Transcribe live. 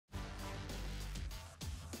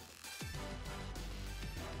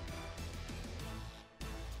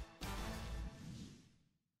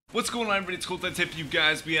What's going on, everybody? It's CoolTip. You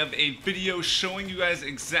guys, we have a video showing you guys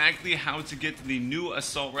exactly how to get the new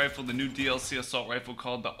assault rifle, the new DLC assault rifle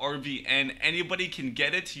called the RVN. Anybody can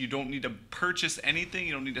get it. You don't need to purchase anything.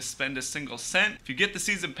 You don't need to spend a single cent. If you get the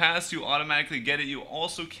season pass, you automatically get it. You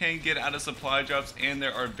also can get out of supply drops, and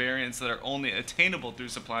there are variants that are only attainable through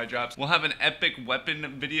supply drops. We'll have an epic weapon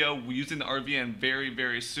video using the RVN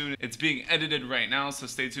very soon. It's being edited right now, so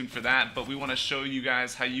stay tuned for that. But we want to show you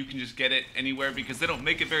guys how you can just get it anywhere because they don't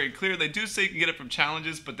make it very clear. They do say you can get it from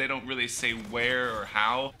challenges, but they don't really say where or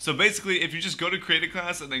how. So basically, if you just go to create a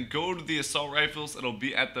class and then go to the assault rifles, it'll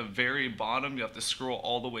be at the very bottom. You have to scroll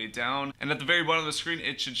all the way down, and at the very bottom of the screen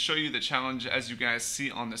it should show you the challenge as you guys see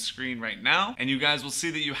on the screen right now. And you guys will see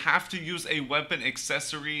that you have to use a weapon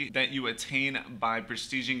accessory that you attain by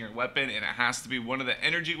prestiging your weapon, and it has to be one of the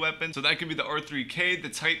energy weapons. So that can be the R3K, the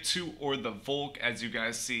Type 2, or the Volk, as you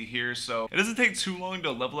guys see here. So it doesn't take too long to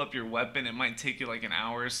level up your weapon. It might take you like an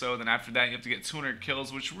hour or so. Then after that you have to get 200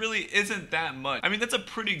 kills, which really isn't that much. I mean, that's a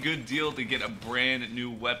pretty good deal to get a brand new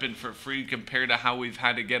weapon for free compared to how we've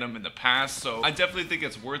had to get them in the past. So I definitely think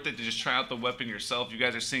it's worth it to just try out the weapon yourself. You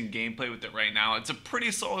guys are seeing gameplay with it right now. It's a pretty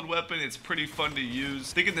solid weapon. It's pretty fun to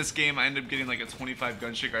use. I think in this game I ended up getting like a 25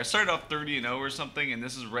 gun streak. I started off 30-0 or something, and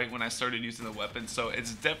this is right when I started using the weapon. So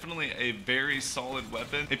it's definitely a very solid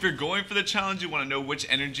weapon. If you're going for the challenge, you want to know which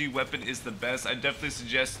energy weapon is the best, I definitely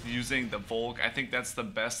suggest using the Volk. I think that's the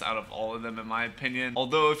best out of all of them in my opinion.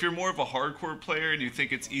 Although if you're more of a hardcore player and you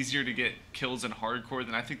think it's easier to get kills in hardcore,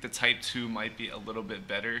 then I think the Type 2 might be a little bit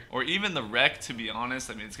better. Or even the Wreck, to be honest.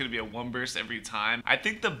 I mean, it's going to be a one burst every time. I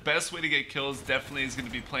think the best way to get kills definitely is going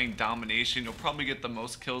to be playing domination. You'll probably get the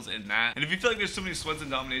most kills in that. And if you feel like there's so many sweats in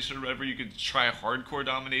domination or whatever, you could try hardcore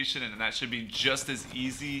domination, and that should be just as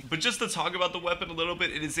easy. But just to talk about the weapon a little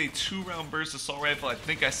bit, it is a 2-round burst assault rifle. I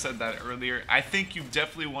think I said that earlier. I think you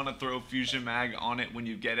definitely want to throw fusion mag on it when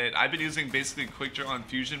you get it. I've been using basically quick draw on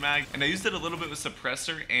fusion mag, and I used it a little bit with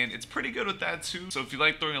suppressor, and it's pretty good with that too. So if you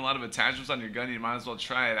like throwing a lot of attachments on your gun, you might as well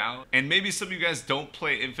try it out. And maybe some of you guys don't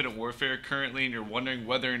play Infinite Warfare currently, and you're wondering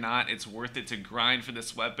whether or not it's worth it to grind for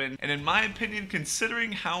this weapon. And in my opinion,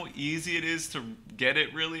 considering how easy it is to get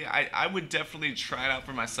it, really, I would definitely try it out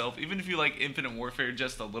for myself. Even if you like Infinite Warfare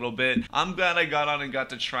just a little bit, I'm glad I got on and got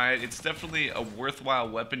to try it. It's definitely a worthwhile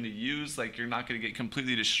weapon to use. Like, you're not going to get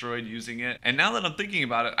completely destroyed using it. And now that I'm thinking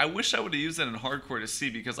about it, I wish I would have used it in hardcore to see,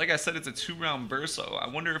 because like I said, it's a 2-round burst, so I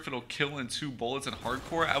wonder if it'll kill in 2 bullets in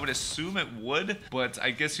hardcore. I would assume it would, but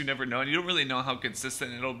I guess you never know, and you don't really know how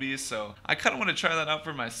consistent it'll be. So I kind of want to try that out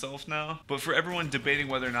for myself now. But for everyone debating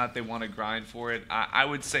whether or not they want to grind for it, I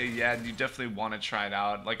would say, yeah, you definitely want to try it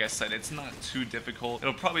out. Like I said, it's not too difficult.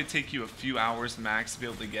 It'll probably take you a few hours max to be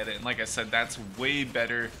able to get it, and like I said, that's way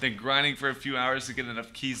better than grinding for a few hours to get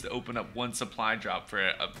enough keys to open up one supply drop for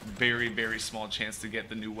a very small chance to get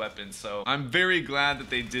the new weapon. So I'm very glad that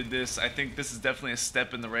they did this. I think this is definitely a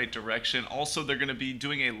step in the right direction. Also, they're going to be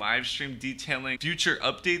doing a live stream detailing future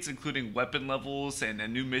updates, including weapon levels and a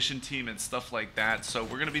new mission team and stuff like that. So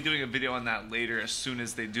we're going to be doing a video on that later. As soon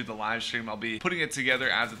as they do the live stream, I'll be putting it together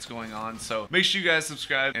as it's going on. So make sure you guys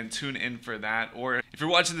subscribe and tune in for that. Or if you're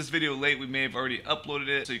watching this video late, we may have already uploaded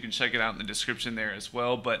it, so you can check it out in the description there as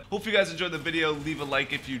well. But hope you guys enjoyed the video. Leave a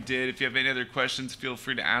like if you did. If you have any other questions, feel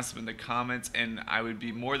free to ask them in the comments, and I would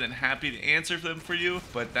be more than happy to answer them for you.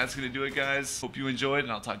 But that's going to do it, guys. Hope you enjoyed,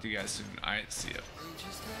 and I'll talk to you guys soon. All right, see ya.